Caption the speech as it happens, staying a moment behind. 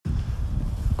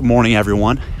Good morning,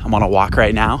 everyone. I'm on a walk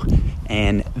right now,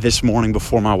 and this morning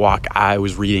before my walk, I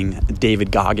was reading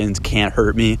David Goggins' Can't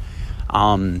Hurt Me.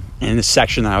 In the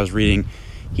section that I was reading,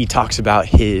 he talks about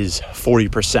his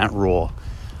 40% rule,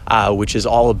 which is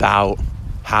all about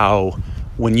how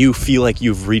when you feel like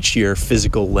you've reached your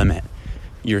physical limit,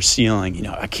 your ceiling,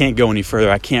 I can't go any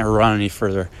further, I can't run any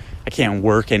further, I can't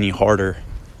work any harder,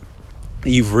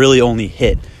 you've really only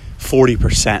hit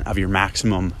 40% of your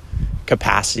maximum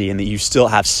capacity, and that you still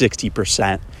have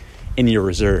 60% in your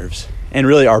reserves. And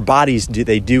really our bodies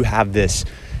do have this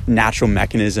natural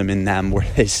mechanism in them where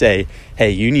they say,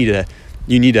 hey, you need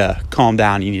to calm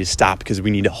down, you need to stop because we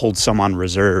need to hold some on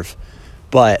reserve.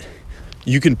 But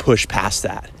you can push past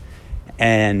that.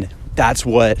 And that's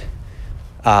what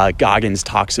Goggins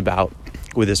talks about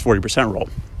with his 40% rule.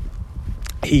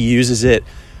 He uses it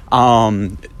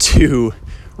to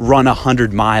run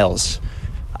 100 miles,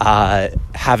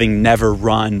 having never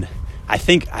run, I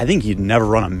think he'd never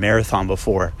run a marathon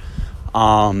before.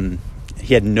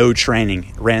 He had no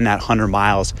training, ran that 100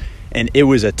 miles, and it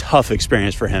was a tough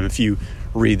experience for him. If you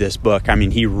read this book,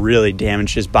 he really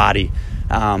damaged his body.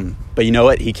 But you know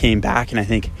what? He came back, and I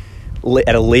think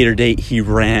at a later date, he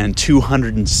ran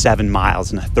 207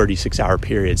 miles in a 36-hour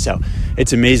period. So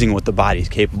it's amazing what the body's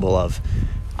capable of.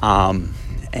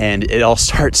 And it all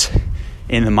starts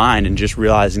in the mind and just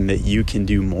realizing that you can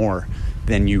do more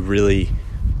than you really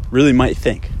might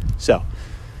think. So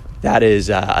that is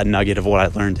a nugget of what I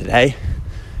learned today,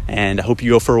 and I hope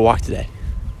you go for a walk today.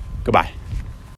 Goodbye.